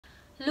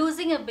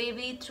Losing a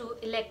baby through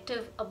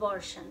elective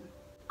abortion.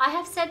 I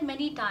have said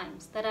many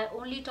times that I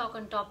only talk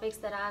on topics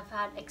that I have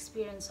had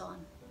experience on.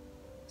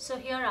 So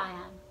here I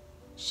am,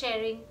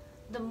 sharing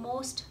the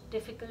most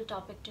difficult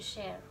topic to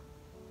share.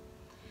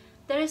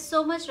 There is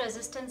so much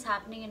resistance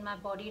happening in my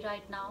body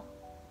right now.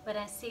 When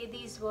I say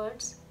these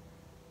words,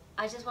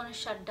 I just want to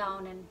shut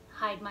down and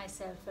hide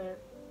myself where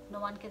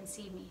no one can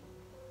see me.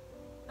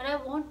 But I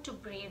want to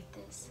brave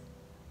this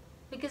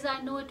because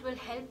I know it will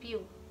help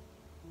you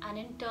and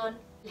in turn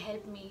will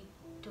help me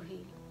to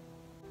heal.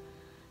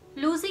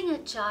 Losing a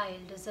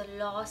child is a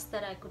loss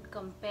that I could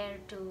compare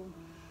to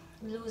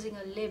losing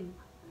a limb.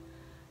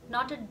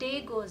 Not a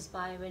day goes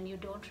by when you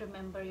don't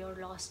remember your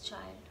lost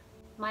child.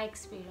 My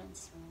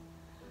experience.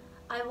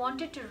 I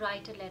wanted to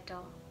write a letter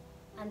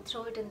and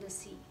throw it in the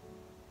sea.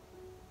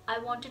 I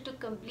wanted to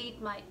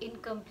complete my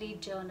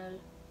incomplete journal,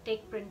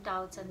 take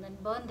printouts and then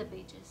burn the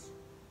pages.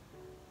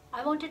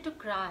 I wanted to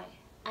cry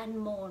and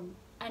mourn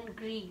and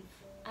grieve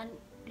and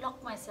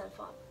lock myself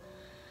up.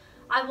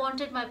 I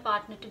wanted my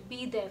partner to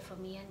be there for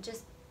me and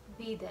just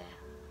be there.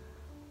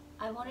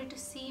 I wanted to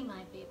see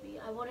my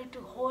baby. I wanted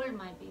to hold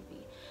my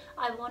baby.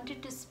 I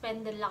wanted to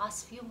spend the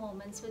last few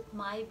moments with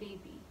my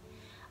baby.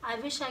 I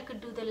wish I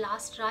could do the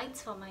last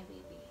rites for my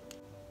baby.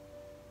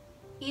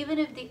 Even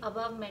if the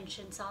above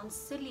mentioned sounds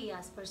silly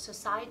as per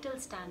societal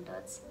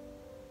standards,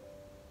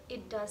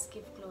 it does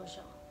give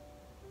closure.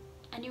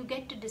 And you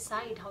get to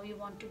decide how you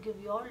want to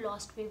give your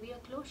lost baby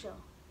a closure.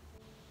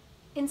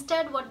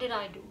 Instead, what did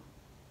I do?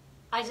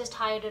 I just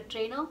hired a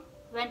trainer,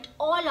 went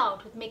all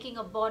out with making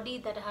a body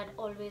that I had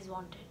always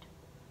wanted.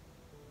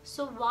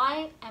 So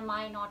why am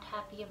I not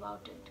happy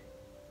about it?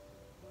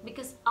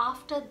 Because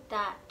after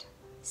that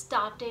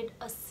started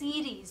a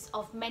series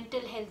of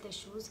mental health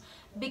issues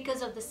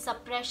because of the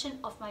suppression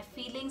of my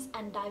feelings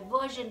and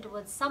diversion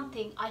towards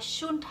something I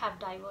shouldn't have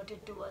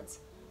diverted towards,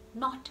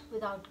 not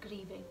without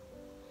grieving.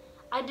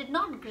 I did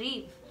not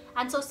grieve,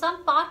 and so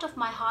some part of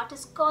my heart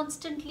is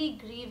constantly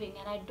grieving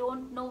and I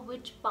don't know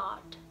which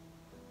part.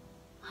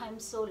 I'm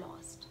so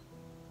lost.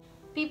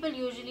 People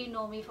usually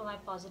know me for my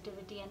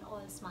positivity and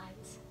all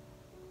smiles.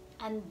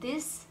 And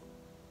this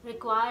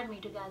required me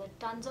to gather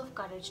tons of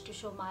courage to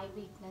show my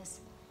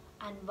weakness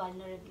and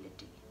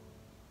vulnerability.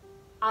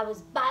 I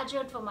was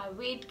badgered for my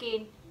weight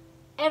gain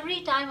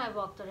every time I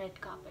walked the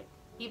red carpet.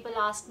 People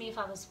asked me if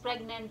I was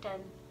pregnant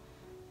and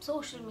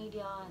social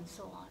media and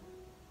so on.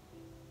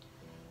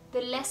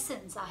 The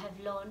lessons I have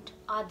learned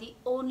are the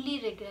only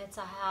regrets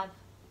I have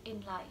in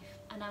life,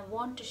 and I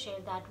want to share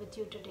that with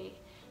you today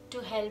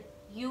to help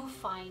you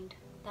find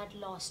that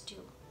lost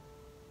you.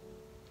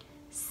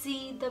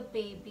 See the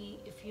baby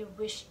if you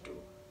wish to.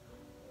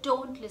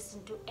 Don't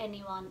listen to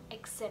anyone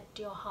except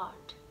your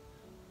heart.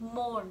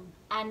 Mourn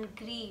and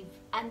grieve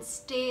and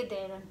stay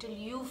there until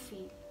you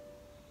feel.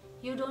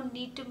 You don't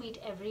need to meet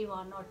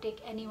everyone or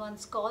take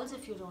anyone's calls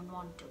if you don't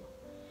want to.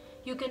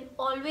 You can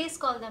always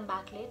call them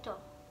back later.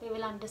 They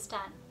will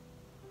understand.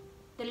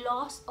 The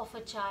loss of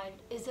a child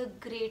is a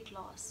great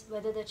loss,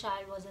 whether the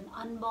child was an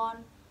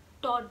unborn,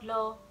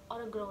 toddler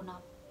or a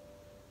grown-up.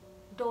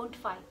 Don't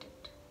fight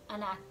it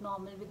and act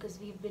normal because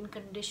we've been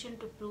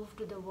conditioned to prove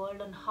to the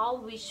world on how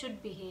we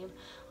should behave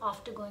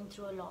after going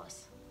through a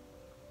loss.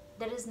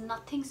 There is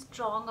nothing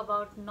strong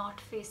about not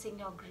facing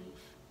your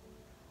grief.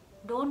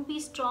 Don't be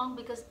strong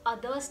because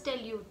others tell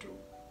you to.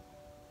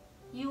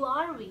 You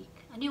are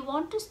weak and you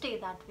want to stay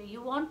that way.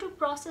 You want to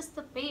process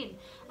the pain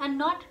and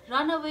not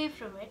run away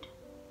from it.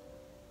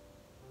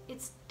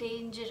 It's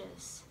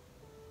dangerous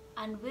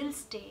and will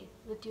stay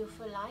with you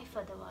for life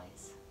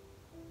otherwise.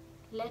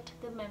 Let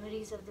the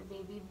memories of the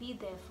baby be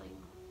there for you,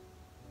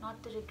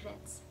 not the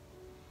regrets.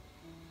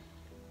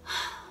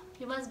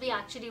 You must be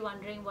actually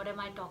wondering, what am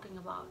I talking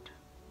about?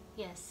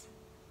 Yes,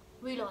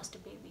 we lost a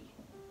baby.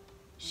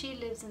 She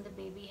lives in the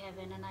baby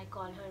heaven and I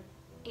call her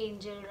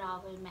Angel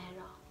Raval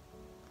Mehra.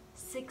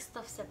 6th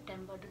of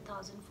September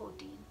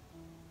 2014.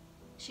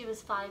 She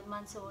was 5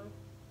 months old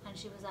and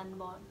she was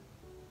unborn.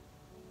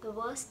 The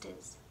worst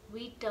is,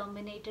 we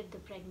terminated the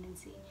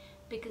pregnancy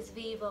because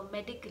we were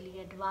medically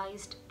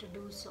advised to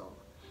do so.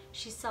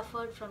 She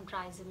suffered from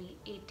trisomy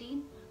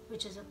 18,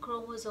 which is a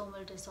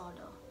chromosomal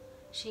disorder.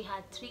 She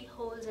had 3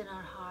 holes in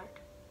her heart.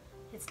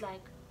 It's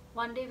like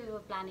one day we were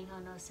planning her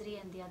nursery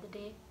and the other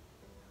day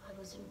I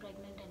wasn't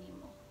pregnant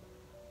anymore.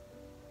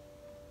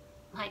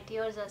 My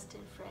tears are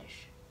still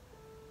fresh.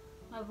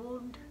 My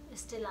wound is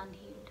still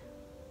unhealed.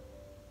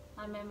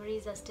 My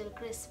memories are still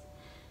crisp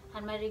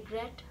and my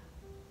regret,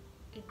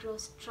 it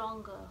grows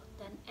stronger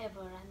than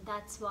ever, and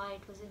that's why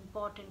it was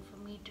important for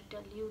me to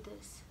tell you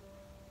this.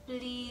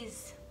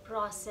 Please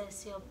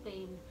process your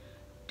pain.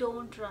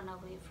 Don't run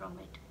away from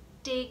it.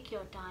 Take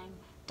your time.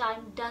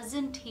 Time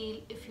doesn't heal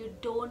if you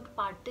don't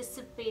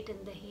participate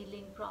in the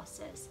healing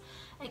process.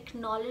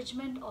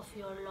 Acknowledgement of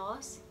your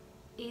loss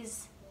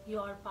is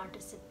your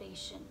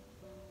participation.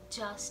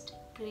 Just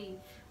grieve.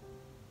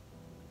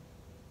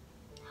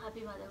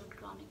 Happy Motherhood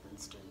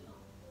Chronicles to you.